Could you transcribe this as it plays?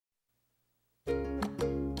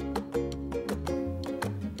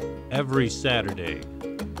every Saturday.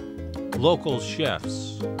 Local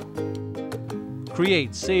chefs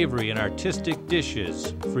create savory and artistic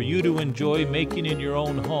dishes for you to enjoy making in your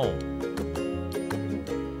own home.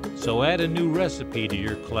 So add a new recipe to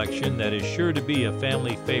your collection that is sure to be a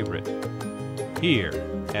family favorite here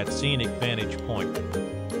at Scenic Vantage Point.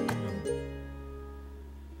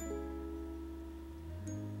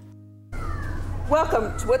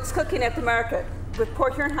 Welcome to What's Cooking at the Market with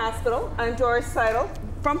Port Huron Hospital. I'm Doris Seidel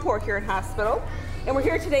from Port Huron Hospital, and we're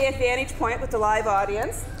here today at Vantage Point with the live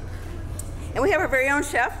audience. And we have our very own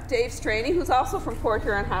chef, Dave Straney, who's also from Port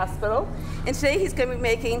Huron Hospital. And today he's going to be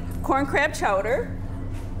making corn crab chowder,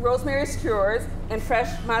 rosemary skewers, and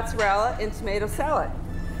fresh mozzarella and tomato salad.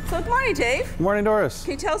 So good morning, Dave. Good morning, Doris.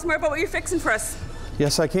 Can you tell us more about what you're fixing for us?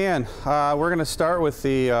 Yes, I can. We're going to start with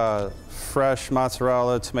the fresh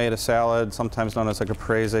mozzarella tomato salad, sometimes known as a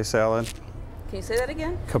caprese salad. Can you say that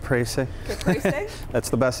again? Caprese. Caprese? That's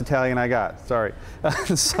the best Italian I got. Sorry.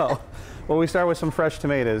 Well, we start with some fresh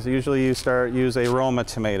tomatoes. Usually you use a Roma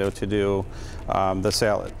tomato to do the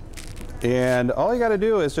salad. And all you got to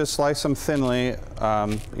do is just slice them thinly,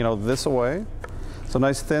 this away. So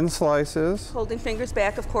nice thin slices. Holding fingers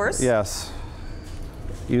back, of course. Yes.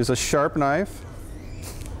 Use a sharp knife.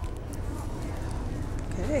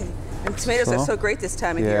 Okay. And tomatoes are so great this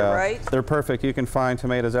time of year, right? They're perfect. You can find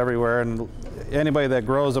tomatoes everywhere, and anybody that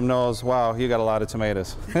grows them knows, wow, you got a lot of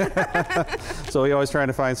tomatoes. So you're always trying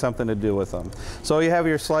to find something to do with them. So you have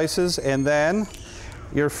your slices and then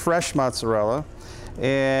your fresh mozzarella.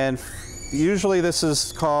 And usually this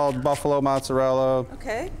is called buffalo mozzarella.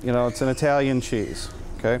 Okay. You know, it's an Italian cheese.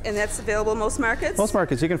 Okay. And that's available in most markets? Most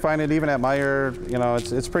markets. You can find it even at Meijer. You know,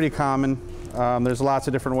 it's pretty common. There's lots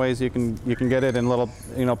of different ways you can get it in little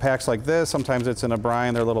packs like this. Sometimes it's in a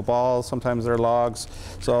brine. They're little balls. Sometimes they're logs.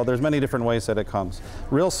 So there's many different ways that it comes.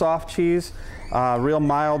 Real soft cheese, real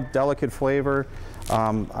mild, delicate flavor.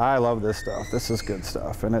 I love this stuff. This is good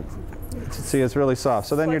stuff, and it's really soft.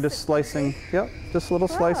 So then you're just slicing. Yep, just little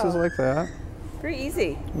slices like that. Very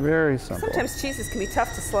easy. Very simple. Sometimes cheeses can be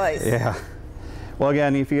tough to slice. Yeah. Well,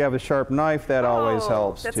 again, if you have a sharp knife, that always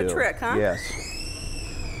helps that's too. That's a trick, huh? Yes.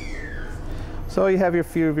 So you have your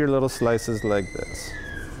few of your little slices like this.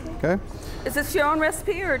 Okay. Is this your own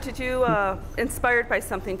recipe, or did you inspired by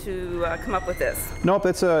something to come up with this? Nope,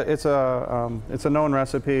 it's a known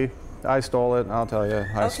recipe. I stole it. I'll tell you,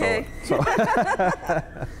 I stole it. So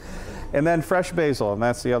and then fresh basil, and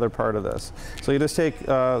that's the other part of this. So you just take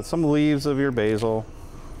some leaves of your basil.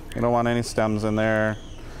 You don't want any stems in there.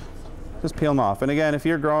 Just peel them off. And again, if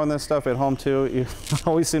you're growing this stuff at home too, you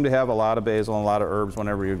always seem to have a lot of basil and a lot of herbs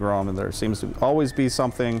whenever you grow them, and there seems to always be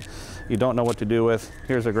something you don't know what to do with.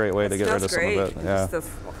 Here's a great way to get rid of some of it. Yeah,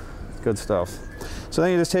 good stuff. So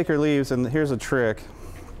then you just take your leaves, and here's a trick.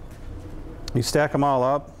 You stack them all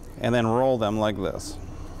up and then roll them like this.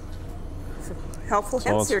 Helpful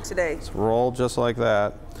hints here today. It's roll just like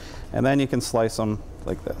that, and then you can slice them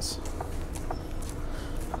like this.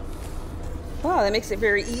 Wow, that makes it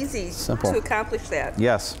very easy to accomplish that.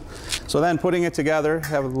 Yes. So then putting it together,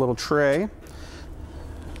 have a little tray,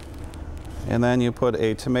 and then you put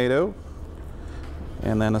a tomato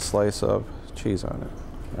and then a slice of cheese on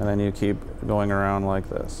it. And then you keep going around like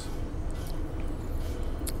this.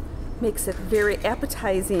 Makes it very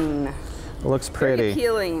appetizing. It looks pretty. Very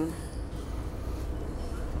appealing.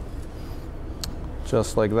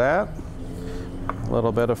 Just like that. A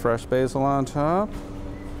little bit of fresh basil on top.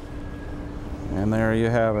 And there you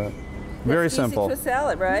have it. Very simple. Easy to a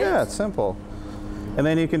salad, right? Yeah, it's simple. And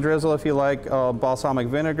then you can drizzle if you like. Balsamic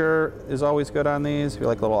vinegar is always good on these. If you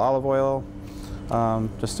like a little olive oil,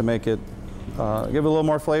 just to make it give it a little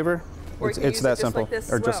more flavor. It's that simple.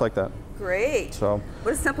 Or just like that. Great. So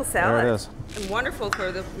what a simple salad. there it is. And wonderful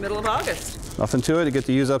for the middle of August. Nothing to it. You get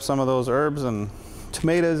to use up some of those herbs and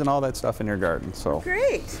tomatoes and all that stuff in your garden. So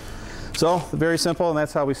great. So very simple, and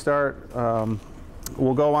that's how we start.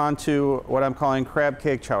 We'll go on to what I'm calling crab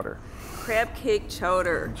cake chowder. Crab cake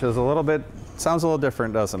chowder. Which is a little bit, sounds a little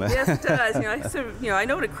different, doesn't it? Yes, it does. I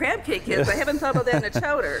know what a crab cake is, but I haven't thought about that in a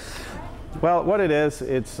chowder. Well, what it is,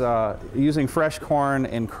 it's using fresh corn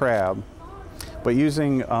and crab, but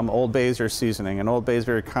using Old Bay's or seasoning. And Old Bay is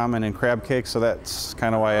very common in crab cakes, so that's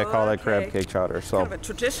kind of why I call that crab cake chowder. So kind of a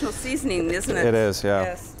traditional seasoning, isn't it? It is, yeah.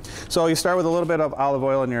 Yes. So you start with a little bit of olive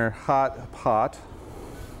oil in your hot pot.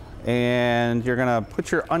 And you're gonna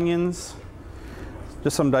put your onions,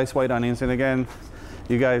 just some diced white onions. And again,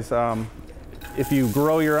 you guys, if you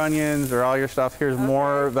grow your onions or all your stuff, here's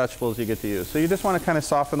more vegetables you get to use. So you just want to kind of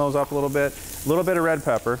soften those up a little bit of red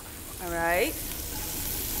pepper. All right.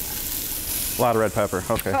 A lot of red pepper.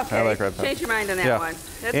 Okay. Okay. I like red pepper. Change your mind on that Yeah. one.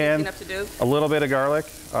 That's And easy enough to do. a little bit of garlic,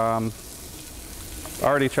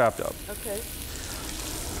 already chopped up. Okay.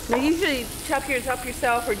 Now, you usually chop yours up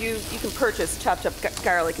yourself, or you can purchase chopped up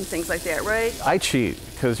garlic and things like that, right? I cheat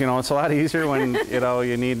because you know it's a lot easier when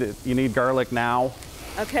you need garlic now.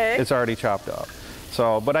 Okay. It's already chopped up.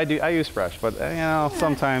 So, but I use fresh. But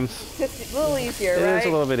sometimes It's just a little easier, it right? is a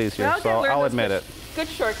little bit easier. Well, So I'll admit it. Good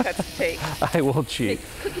shortcuts to take. I will cheat.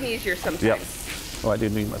 Make cooking easier sometimes. Yep. Oh, I do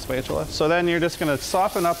need my spatula. So then you're just going to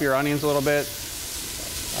soften up your onions a little bit,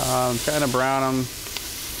 kind of brown them.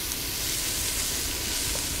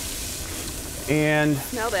 And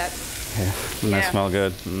Smell that. yeah, doesn't that smell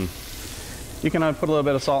good? You can put a little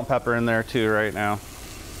bit of salt and pepper in there too right now.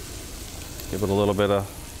 Give it a little bit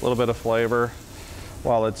of flavor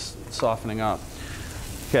while it's softening up.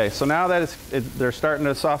 Okay, so now that they're starting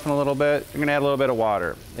to soften a little bit, you're gonna add a little bit of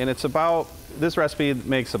water. And it's about, this recipe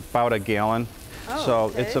makes about a gallon. Oh, so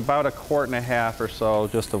okay. it's about 1.5 quarts or so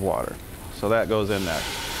just of water. So that goes in there.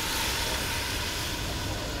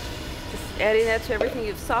 Just adding that to everything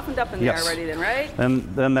you've softened up in there already then, right?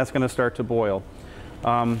 And then that's gonna start to boil.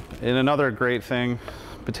 And another great thing,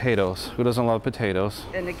 potatoes. Who doesn't love potatoes?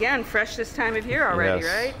 And again, fresh this time of year already,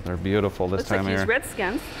 Yes, right? they're beautiful this time of year. Looks like you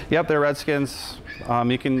use Redskins. Yep, they're Redskins.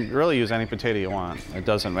 You can really use any potato you want. It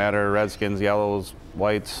doesn't matter, Redskins, yellows,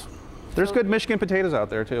 whites. There's good Michigan potatoes out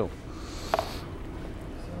there too.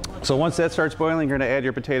 So once that starts boiling, you're gonna add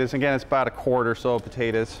your potatoes. Again, it's about 1 quart or so of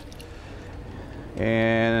potatoes.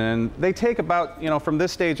 And they take about, from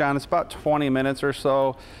this stage on, it's about 20 minutes or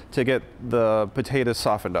so to get the potatoes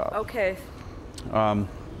softened up. Okay.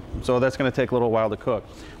 So that's going to take a little while to cook.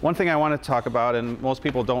 One thing I want to talk about, and most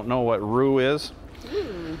people don't know what roux is,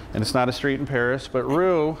 and it's not a street in Paris, but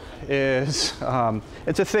roux is,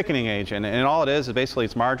 it's a thickening agent, and all it is basically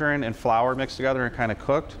it's margarine and flour mixed together and kind of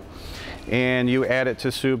cooked. And you add it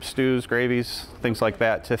to soups, stews, gravies, things like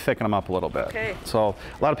that to thicken them up a little bit. Okay. So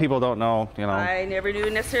a lot of people don't know, I never knew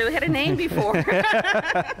it necessarily had a name before.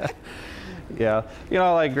 Yeah,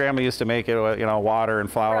 like Grandma used to make it with, water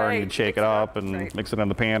and flour, and you'd shake it up and mix it in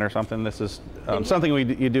the pan or something. This is something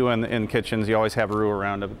you do in kitchens. You always have roux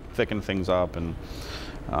around to thicken things up, and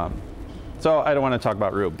so I don't want to talk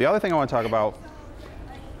about roux. The other thing I want to talk about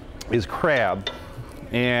is crab,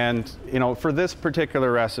 and for this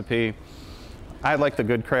particular recipe, I like the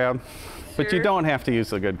good crab, but you don't have to use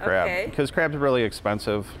the good crab because crab's really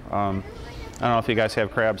expensive. I don't know if you guys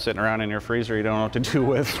have crabs sitting around in your freezer you don't know what to do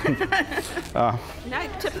with.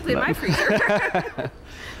 Not typically in my freezer.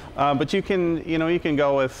 But you can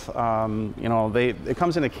go with, it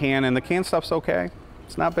comes in a can, and the canned stuff's okay.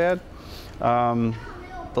 It's not bad.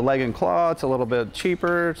 The leg and claw, it's a little bit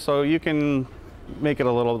cheaper, so you can make it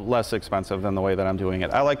a little less expensive than the way that I'm doing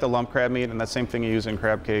it. I like the lump crab meat, and that same thing you use in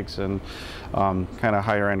crab cakes and kind of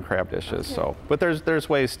higher end crab dishes. Okay. So, but there's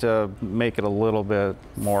ways to make it a little bit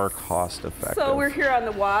more cost effective. So we're here on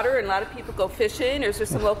the water, and a lot of people go fishing. Is there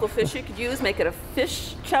some local fish you could use? Make it a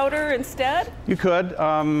fish chowder instead? You could.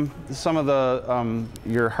 Some of the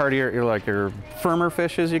your hardier, your firmer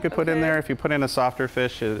fishes you could put in there. If you put in a softer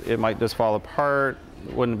fish, it might just fall apart.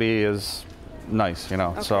 It wouldn't be as nice,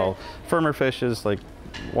 So firmer fish is like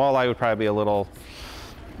walleye would probably be a little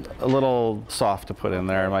soft to put in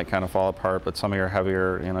there. It might kind of fall apart, but some of your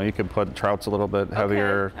heavier, you could put trout's a little bit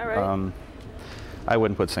heavier. All right. I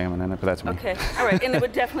wouldn't put salmon in it, but that's me. Okay, all right, and it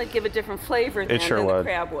would definitely give a different flavor than the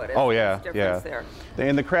crab would. Oh yeah, There.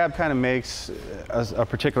 And the crab kind of makes a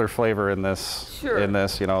particular flavor in this. Sure.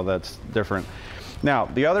 That's different. Now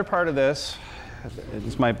the other part of this.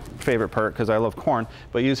 It's my favorite part because I love corn,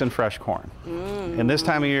 but using fresh corn. And this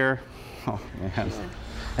time of year, oh man,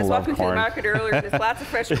 I was walking through the market earlier. There's lots of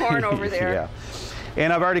fresh corn over there. Yeah,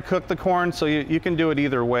 and I've already cooked the corn, so you can do it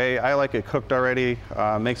either way. I like it cooked already.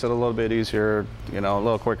 Makes it a little bit easier, a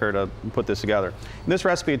little quicker to put this together. In this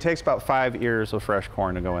recipe, it takes about 5 ears of fresh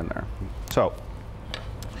corn to go in there. So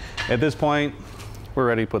at this point, we're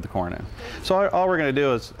ready to put the corn in. So all we're going to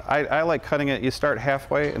do is, I like cutting it. You start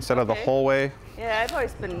halfway instead of the whole way. Yeah, I've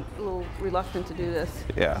always been a little reluctant to do this.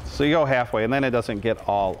 Yeah, so you go halfway, and then it doesn't get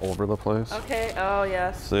all over the place. Okay, oh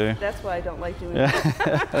yes. See? That's why I don't like doing it.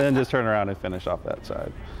 And then just turn around and finish off that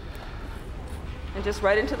side. And just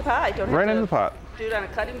right into the pot. Don't have right to into the pot. Do it on a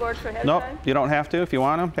cutting board for ahead Nope, of time? you don't have to if you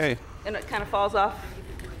want them. Hey. And it kind of falls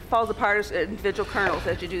apart as individual kernels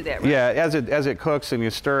as you do that, right? Yeah, as it cooks and you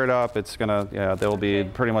stir it up, it's gonna, there'll be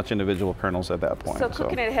pretty much individual kernels at that point. So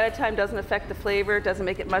cooking it ahead of time doesn't affect the flavor, doesn't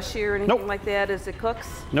make it mushy or anything like that as it cooks?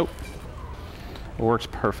 Nope. It works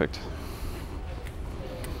perfect.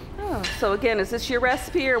 Oh, So again, is this your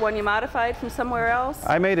recipe or one you modified from somewhere else?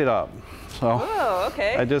 I made it up. So oh,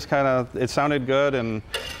 okay. I just kind of, it sounded good and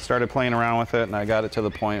started playing around with it, and I got it to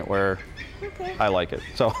the point where I like it.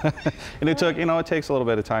 So, and it took, it takes a little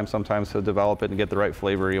bit of time sometimes to develop it and get the right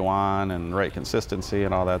flavor you want and right consistency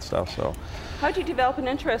and all that stuff. So, how'd you develop an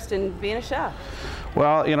interest in being a chef?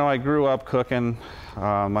 Well, I grew up cooking.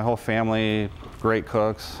 My whole family, great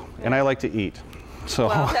cooks, and I like to eat. So.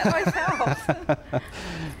 Well, that always helps.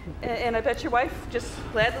 And I bet your wife just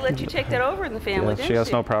glad to let you take that over in the family, Yeah, didn't she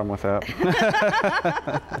has no problem with that.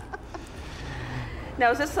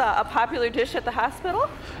 Now, is this a popular dish at the hospital?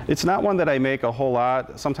 It's not one that I make a whole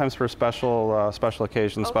lot. Sometimes for special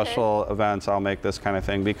occasions, Okay. special events, I'll make this kind of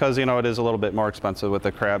thing because it is a little bit more expensive with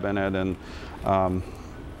the crab in it. And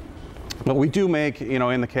but we do make,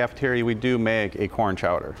 in the cafeteria, we do make a corn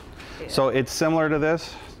chowder. Yeah. So it's similar to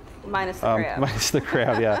this. Minus the crab. Minus the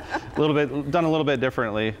crab, yeah. Done a little bit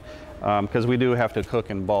differently because we do have to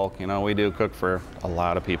cook in bulk. We do cook for a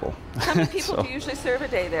lot of people. How many people do you usually serve a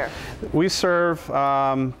day there? We serve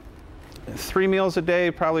 3 meals a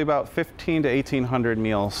day, probably about 1,500 to 1,800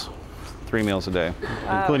 meals, 3 meals a day,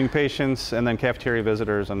 including patients and then cafeteria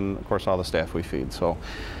visitors and of course all the staff we feed. So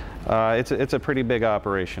it's a pretty big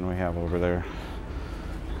operation we have over there.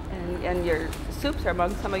 And your soups are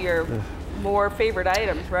among some of your more favorite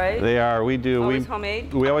items, right? They are. We do. Always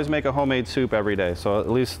homemade? We always make a homemade soup every day. So at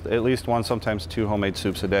least one, sometimes 2 homemade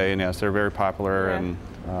soups a day. And yes, they're very popular, and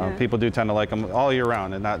people do tend to like them all year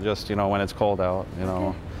round, and not just when it's cold out.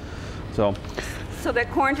 Okay. So that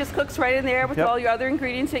corn just cooks right in there with all your other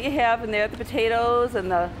ingredients that you have in there, the potatoes and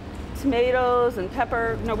the tomatoes and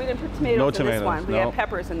pepper. No, we didn't put tomatoes in this one. We have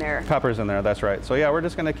peppers in there. Peppers in there, that's right. So yeah, we're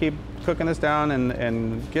just going to keep cooking this down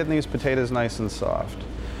and getting these potatoes nice and soft.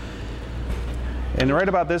 And right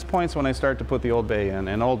about this point is when I start to put the Old Bay in.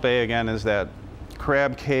 And Old Bay, again, is that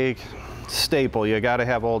crab cake staple. You got to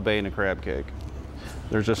have Old Bay in a crab cake.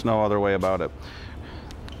 There's just no other way about it.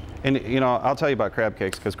 And I'll tell you about crab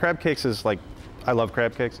cakes, because crab cakes is like, I love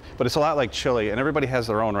crab cakes, but it's a lot like chili, and everybody has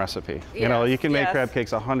their own recipe. Yes, you can make crab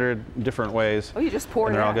cakes 100 different ways. Oh, you just pour it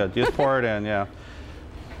in. And they're all good. You just pour it in, yeah.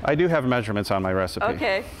 I do have measurements on my recipe.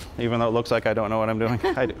 Okay. Even though it looks like I don't know what I'm doing,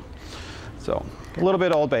 I do. So a little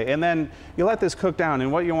bit Old Bay, and then you let this cook down.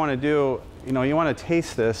 And what you want to do, you want to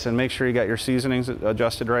taste this and make sure you got your seasonings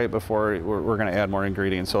adjusted right before we're going to add more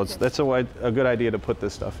ingredients. So that's a good idea to put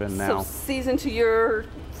this stuff in now. So season to your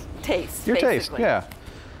taste. Your basically. taste,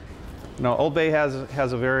 yeah. Old Bay has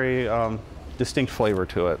a very distinct flavor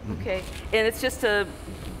to it. Okay, and it's just a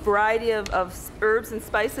variety of herbs and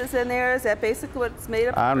spices in there. Is that basically what it's made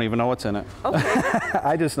of? I don't even know what's in it. Okay.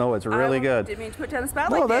 I just know it's really good. Didn't mean to put it on the spot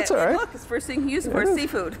No, like that's that. all right. Look, it's the first thing you use it for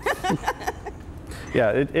seafood. Yeah,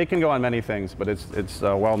 it can go on many things, but it's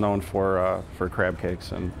well known for crab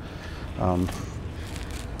cakes. And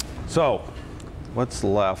so, what's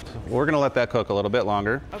left? We're going to let that cook a little bit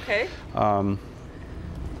longer. Okay.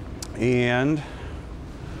 And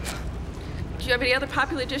do you have any other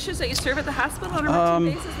popular dishes that you serve at the hospital on a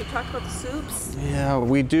routine basis? We talked about the soups. Yeah,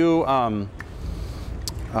 we do.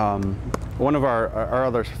 One of our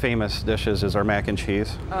other famous dishes is our mac and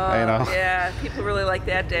cheese. Oh, yeah, people really like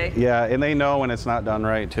that day. Yeah, and they know when it's not done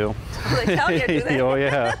right too. Oh, they tell you, do they? Oh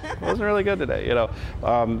yeah, it wasn't really good today.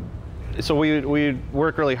 So we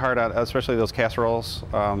work really hard on, especially those casseroles,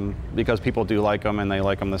 because people do like them and they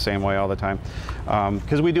like them the same way all the time.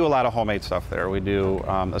 Because we do a lot of homemade stuff there. We do,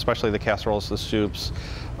 especially the casseroles, the soups.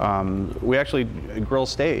 We actually grill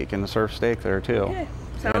steak and serve steak there too. Okay.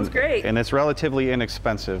 Sounds great. And it's relatively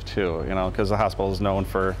inexpensive too, because the hospital is known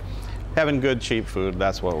for having good, cheap food.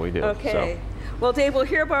 That's what we do. Okay. So. Well, Dave, we'll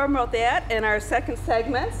hear more about that in our second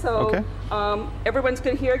segment. So everyone's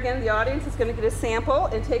going to hear again, the audience is going to get a sample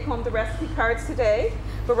and take home the recipe cards today.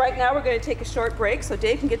 But right now we're going to take a short break so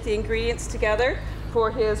Dave can get the ingredients together for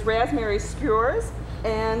his raspberry skewers.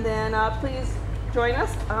 And then please join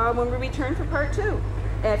us when we return for part 2.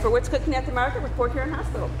 And for What's Cooking at the Market with Port Huron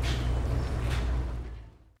Hospital.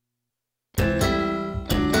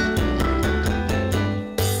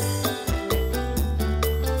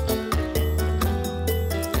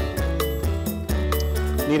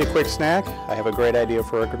 Need a quick snack? I have a great idea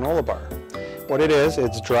for a granola bar. What it is,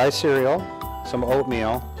 it's dry cereal, some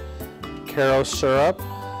oatmeal, Caro syrup,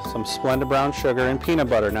 some Splenda brown sugar, and peanut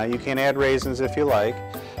butter. Now you can add raisins if you like,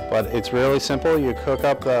 but it's really simple. You cook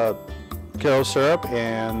up the Caro syrup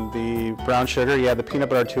and the brown sugar, you add the peanut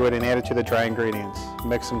butter to it and add it to the dry ingredients.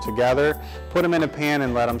 Mix them together, put them in a pan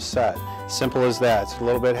and let them set. Simple as that. It's a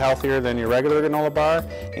little bit healthier than your regular granola bar,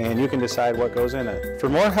 and you can decide what goes in it. For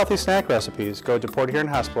more healthy snack recipes, go to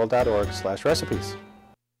porthuronhospital.org/recipes.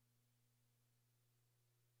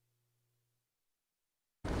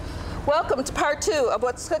 2 of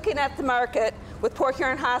what's cooking at the market with Port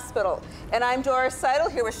Huron Hospital. And I'm Doris Seidel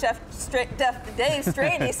here with Chef Dave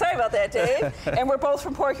Straney. Sorry about that, Dave. And we're both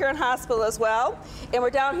from Port Huron Hospital as well. And we're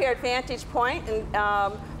down here at Vantage Point, and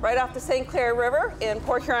right off the St. Clair River in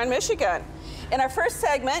Port Huron, Michigan. In our first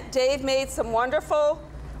segment, Dave made some wonderful,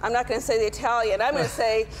 I'm not going to say the Italian, I'm going to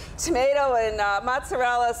say tomato and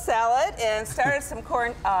mozzarella salad, and started some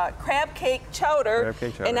crab cake chowder.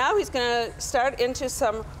 And now he's going to start into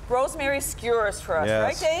some rosemary skewers for us,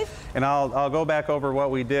 right, Dave? And I'll go back over what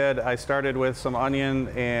we did. I started with some onion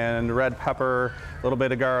and red pepper, a little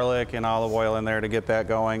bit of garlic and olive oil in there to get that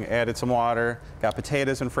going. Added some water, got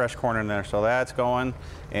potatoes and fresh corn in there, so that's going.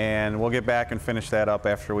 And we'll get back and finish that up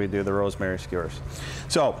after we do the rosemary skewers.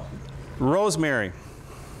 So, rosemary.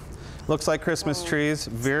 Looks like Christmas trees,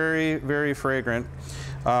 very, very fragrant.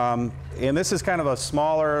 And this is kind of a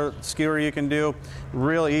smaller skewer you can do,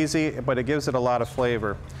 real easy, but it gives it a lot of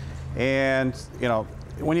flavor. And you know,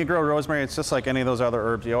 when you grow rosemary, it's just like any of those other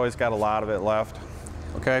herbs, you always got a lot of it left,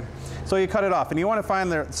 okay? So you cut it off, and you want to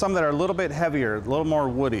find some that are a little bit heavier, a little more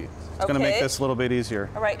woody. It's going to make this a little bit easier.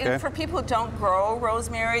 All right, okay? And for people who don't grow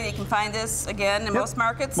rosemary, you can find this, again, in most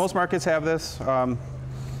markets? Most markets have this.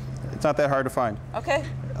 It's not that hard to find. Okay.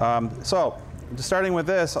 So, starting with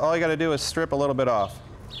this, all you got to do is strip a little bit off.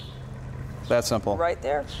 That simple. Right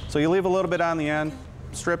there. So you leave a little bit on the end,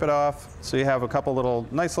 strip it off, so you have a couple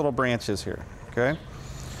nice little branches here, okay?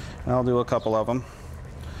 And I'll do a couple of them.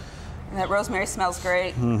 And that rosemary smells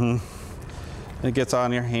great. Mm-hmm. It gets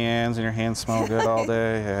on your hands, and your hands smell good all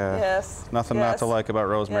day. Yeah. Yes. Nothing not to like about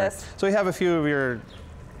rosemary. Yes. So you have a few of your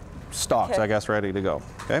stalks, I guess, ready to go.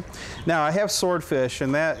 Okay. Now I have swordfish,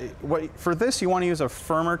 and for this you want to use a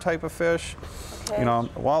firmer type of fish. Okay. You know,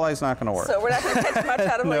 walleye's not going to work. So we're not going to catch much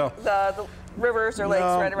out of no. like the rivers or lakes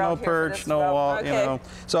right around here. No perch, no wall. Okay. You know,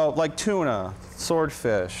 so like tuna,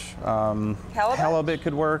 swordfish, halibut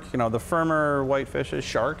could work. You know, the firmer white fishes,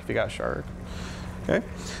 shark if you got shark. Okay.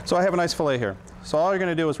 So I have a nice fillet here. So all you're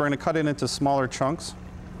going to do is we're going to cut it into smaller chunks.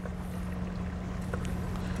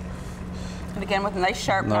 And again, with a nice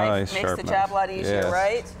sharp knife, makes the job a lot easier,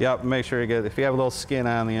 right? Yep, make sure you get, if you have a little skin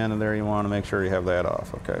on the end of there, you want to make sure you have that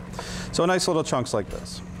off, okay? So nice little chunks like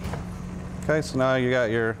this. Okay, so now you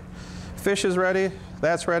got your fish is ready,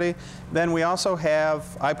 that's ready. Then we also have,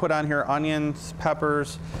 I put on here onions,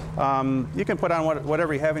 peppers. You can put on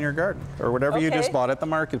whatever you have in your garden, or whatever you just bought at the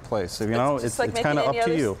marketplace. You know, it's kind of up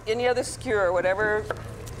to you. Any other skewer, whatever.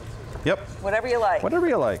 Yep. Whatever you like. Whatever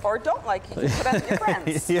you like. Or don't like, you can put on your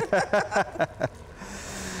friends. Yeah.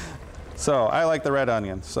 So I like the red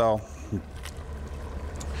onion. So,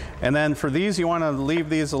 and then for these, you want to leave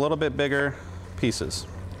these a little bit bigger pieces.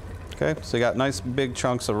 Okay. So you got nice big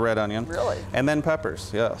chunks of red onion. Really? And then peppers.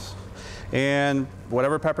 Yes. And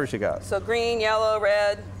whatever peppers you got. So green, yellow,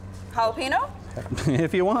 red, jalapeno.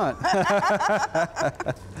 If you want.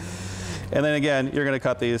 And then again, you're going to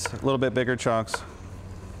cut these a little bit bigger chunks.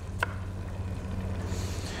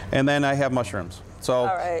 And then I have mushrooms. So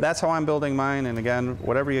that's how I'm building mine. And again,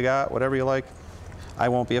 whatever you got, whatever you like, I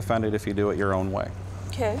won't be offended if you do it your own way.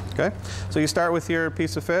 Okay. Okay. So you start with your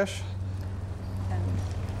piece of fish.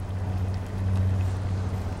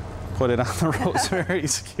 Put it on the rosemary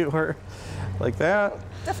skewer like that.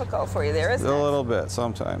 Difficult for you there, isn't it? A little bit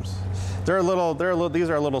sometimes. These are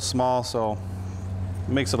a little small, so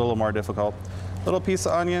it makes it a little more difficult. Little piece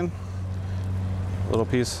of onion,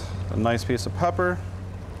 a nice piece of pepper.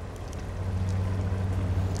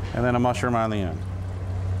 And then a mushroom on the end.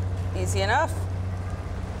 Easy enough.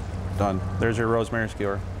 Done. There's your rosemary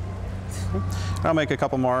skewer. I'll make a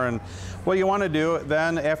couple more. And what you want to do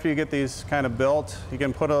then, after you get these kind of built, you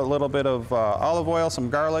can put a little bit of olive oil, some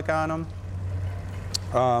garlic on them.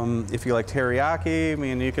 If you like teriyaki, I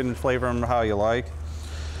mean, you can flavor them how you like.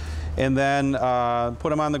 And then put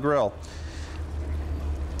them on the grill.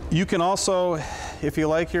 You can also, if you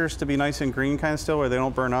like yours to be nice and green kind of still, where they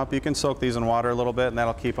don't burn up, you can soak these in water a little bit, and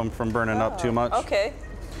that'll keep them from burning up too much. Okay,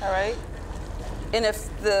 all right. And if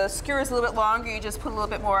the skewer is a little bit longer, you just put a little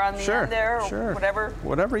bit more on the end there, or whatever?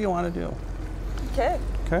 Whatever you want to do. Okay.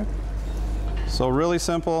 Okay. So really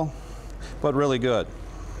simple, but really good.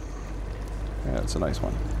 Yeah, it's a nice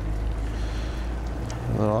one.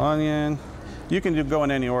 A little onion. You can go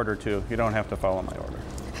in any order too. You don't have to follow my order.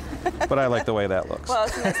 But I like the way that looks. Well,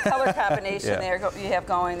 it's a nice color combination there you have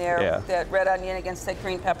going there. Yeah. With that red onion against that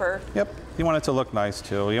green pepper. Yep. You want it to look nice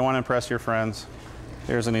too. You want to impress your friends.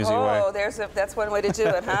 Here's an easy way. Oh, that's one way to do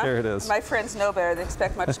it, huh? There it is. My friends know better. They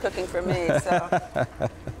expect much cooking from me, so.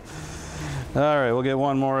 All right, we'll get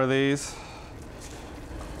one more of these.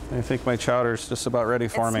 I think my chowder's just about ready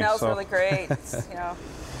for me. It smells really great. You know.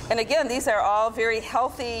 And again, these are all very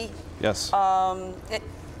healthy Yes.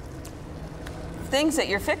 Things that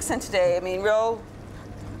you're fixing today, I mean,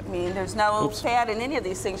 there's no fat in any of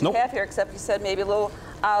these things you have here, except you said maybe a little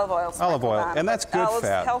olive oil. Olive oil, and that's good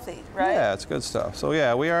fat. Healthy, right? Yeah, it's good stuff. So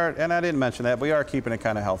yeah, we are, and I didn't mention that, we are keeping it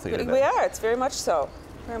kind of healthy today. We are, it's very much so.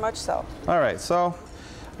 Very much so. All right, so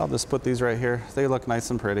I'll just put these right here. They look nice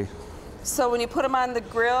and pretty. So when you put them on the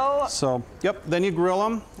grill? So, yep, then you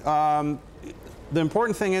grill them. The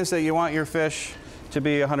important thing is that you want your fish to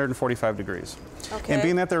be 145 degrees. Okay. And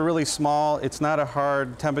being that they're really small, it's not a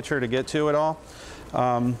hard temperature to get to at all.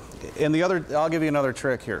 And I'll give you another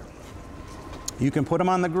trick here. You can put them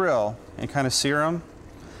on the grill and kind of sear them,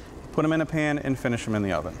 put them in a pan, and finish them in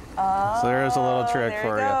the oven. Oh, so there's a little trick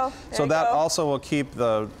for you. So that also will keep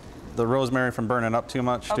the rosemary from burning up too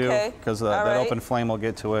much too, because that open flame will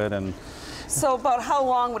get to it. And so about how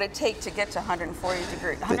long would it take to get to 140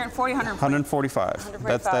 degrees? 140, 145.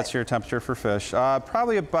 That's your temperature for fish.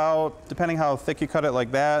 Probably about, depending how thick you cut it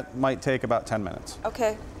like that, might take about 10 minutes.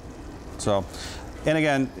 Okay. So, and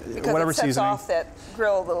again, because whatever it sets seasoning. Off that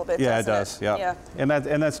grill a little bit. Yeah, it does. Yeah. And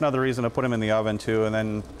that's another reason to put them in the oven too. And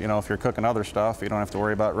then, you know, if you're cooking other stuff, you don't have to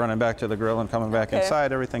worry about running back to the grill and coming back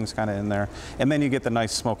inside. Everything's kind of in there. And then you get the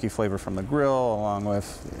nice smoky flavor from the grill, along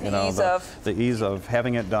with the ease of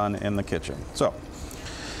having it done in the kitchen. So,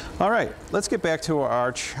 all right, let's get back to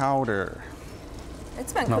our chowder.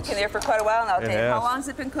 It's been cooking there for quite a while now, Dave. How long has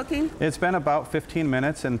it been cooking? It's been about 15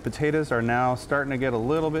 minutes, and potatoes are now starting to get a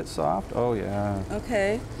little bit soft. Oh, yeah.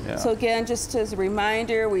 Okay. Yeah. So again, just as a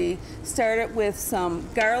reminder, we started with some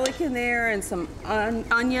garlic in there and some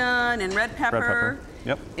onion and red pepper. Red pepper.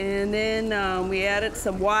 Yep. And then we added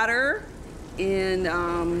some water in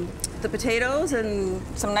the potatoes and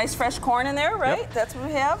some nice fresh corn in there, right? Yep. That's what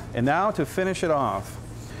we have. And now to finish it off,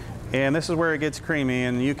 and this is where it gets creamy,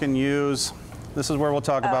 and you can use... This is where we'll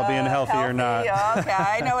talk about being healthy or not. Okay,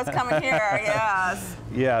 I know what's coming here, yes.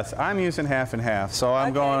 Yes, I'm using half and half, so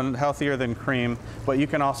I'm going healthier than cream, but you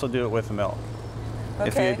can also do it with milk.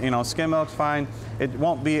 Okay. If you skim milk's fine. It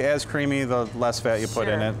won't be as creamy the less fat you put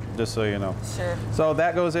in it, just so you know. Sure. So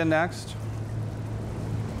that goes in next.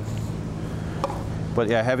 But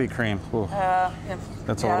yeah, heavy cream.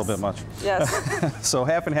 That's a little bit much. Yes. So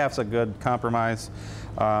half and half's a good compromise,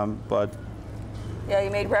 but yeah,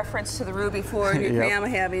 you made reference to the roux before, and your grandma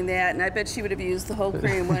having that, and I bet she would have used the whole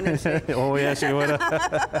cream, wouldn't she? Oh, yeah, she would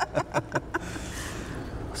have.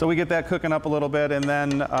 So we get that cooking up a little bit, and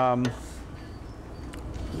then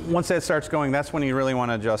once that starts going, that's when you really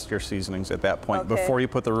want to adjust your seasonings at that point, before you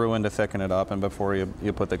put the roux in to thicken it up, and before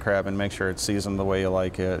you put the crab in, make sure it's seasoned the way you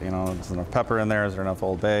like it. You know, is there enough pepper in there? Is there enough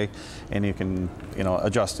Old Bay? And you can,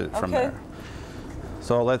 adjust it from there.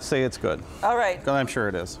 So let's say it's good. All right. I'm sure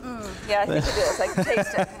it is. Yeah, I think it is. I can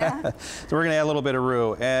taste it. Yeah. So we're going to add a little bit of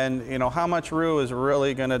roux. And, how much roux is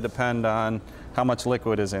really going to depend on how much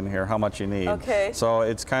liquid is in here, how much you need. Okay. So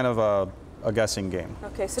it's kind of a guessing game.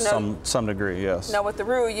 Okay, so some degree, yes. Now with the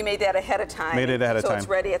roux, you made that ahead of time. Made it ahead of time. So it's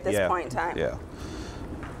ready at this point in time. Yeah.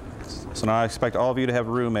 So now I expect all of you to have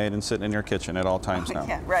roux made and sitting in your kitchen at all times now.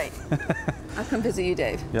 Yeah, right. I'll come visit you,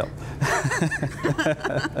 Dave. Yep.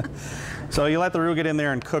 So you let the roux get in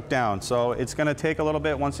there and cook down. So it's going to take a little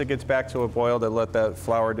bit once it gets back to a boil to let that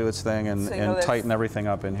flour do its thing and tighten everything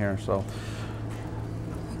up in here. So.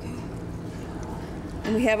 Okay.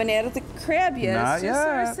 And we haven't added the crab yet. Not it's just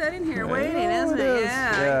sort of sitting here waiting, isn't it?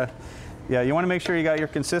 Yeah. Yeah. You want to make sure you got your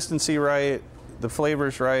consistency right, the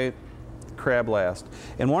flavors right. Crab last.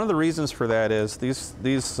 And one of the reasons for that is this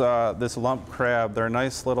lump crab, they're a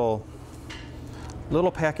nice little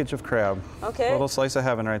package of crab. Okay. A little slice of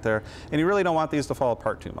heaven right there. And you really don't want these to fall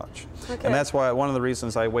apart too much. Okay. And that's why one of the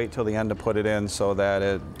reasons I wait till the end to put it in, so that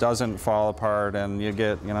it doesn't fall apart and you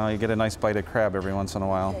get a nice bite of crab every once in a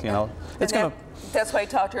while. Okay. That's why I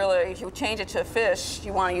talked earlier, if you change it to a fish,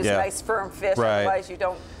 you want to use a nice firm fish, otherwise you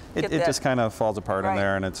don't It just kind of falls apart in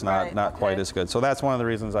there, and it's not quite as good. So that's one of the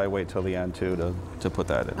reasons I wait till the end too to put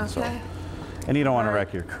that in. Okay. So. And you don't want to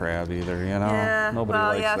wreck your crab either, Yeah. Nobody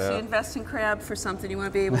likes that. So you invest in crab for something, you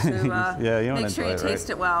want to be able to make sure you taste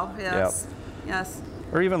it well. Yes. Yep. Yes.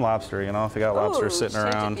 Or even lobster, if you got lobster sitting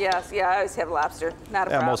around. Yes, I always have lobster. Not a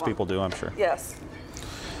problem. Most people do, I'm sure. Yes.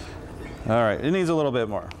 All right, it needs a little bit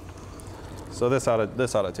more. So this ought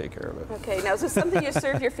to take care of it. Okay, now is this something you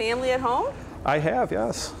serve your family at home? I have,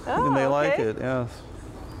 yes. Oh, and they like it, yes.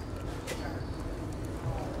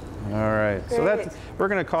 All right, Great. So we're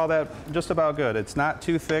going to call that just about good. It's not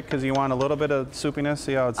too thick because you want a little bit of soupiness.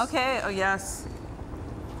 See how it's... Okay, oh yes.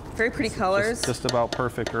 Very pretty colors. Just about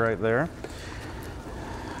perfect right there.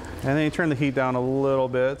 And then you turn the heat down a little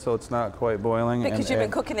bit so it's not quite boiling. Because you've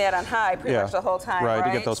been cooking that on high pretty much the whole time, right? Right,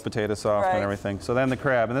 to get those potatoes soft and everything. So then the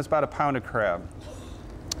crab, and that's about a pound of crab.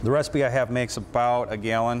 The recipe I have makes about a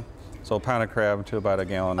gallon, so a pound of crab to about a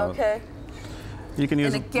gallon of. Okay. You can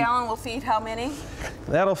use. And a gallon will feed how many?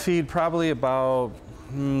 That'll feed probably about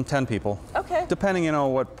 10 people. Okay. Depending, you know,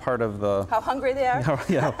 what part of the. How hungry they are.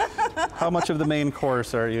 How much of the main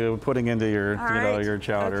course are you putting into your, your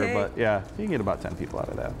chowder? Okay. But yeah, you can get about 10 people out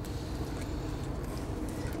of that.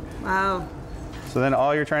 Wow. So then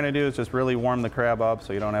all you're trying to do is just really warm the crab up,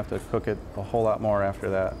 so you don't have to cook it a whole lot more after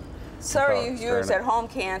that. Sorry, you viewers at home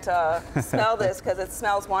can't smell this because it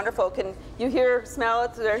smells wonderful. Can you smell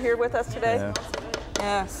it? They're here with us today? Yeah.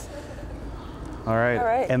 Yes. All right. All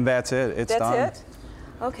right. And that's it. It's done. That's it?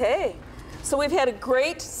 Okay. So we've had a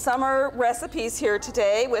great summer recipes here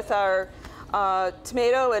today with our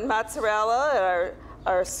tomato and mozzarella,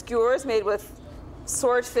 our skewers made with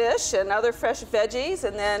swordfish and other fresh veggies,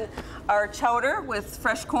 and then our chowder with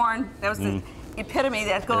fresh corn. That was the epitome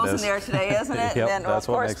that goes in there today, isn't it? Yep, and then, that's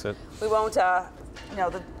of course, what makes it. We won't, you know,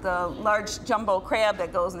 the large jumbo crab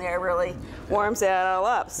that goes in there really warms that all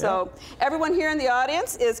up. So everyone here in the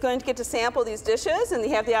audience is going to get to sample these dishes, and they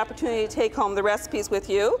have the opportunity to take home the recipes with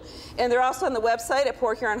you. And they're also on the website at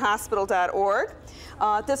porthuronhospital.org.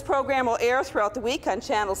 This program will air throughout the week on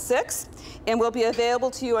Channel 6 and will be available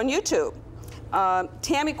to you on YouTube.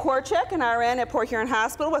 Tammy Korchek, an RN at Port Huron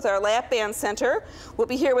Hospital with our Lap Band Center, will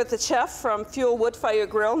be here with the chef from Fuel Wood Fire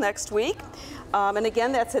Grill next week. And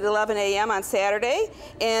again, that's at 11 a.m. on Saturday.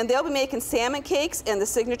 And they'll be making salmon cakes and the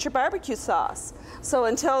signature barbecue sauce. So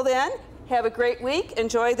until then, have a great week,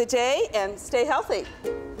 enjoy the day, and stay healthy.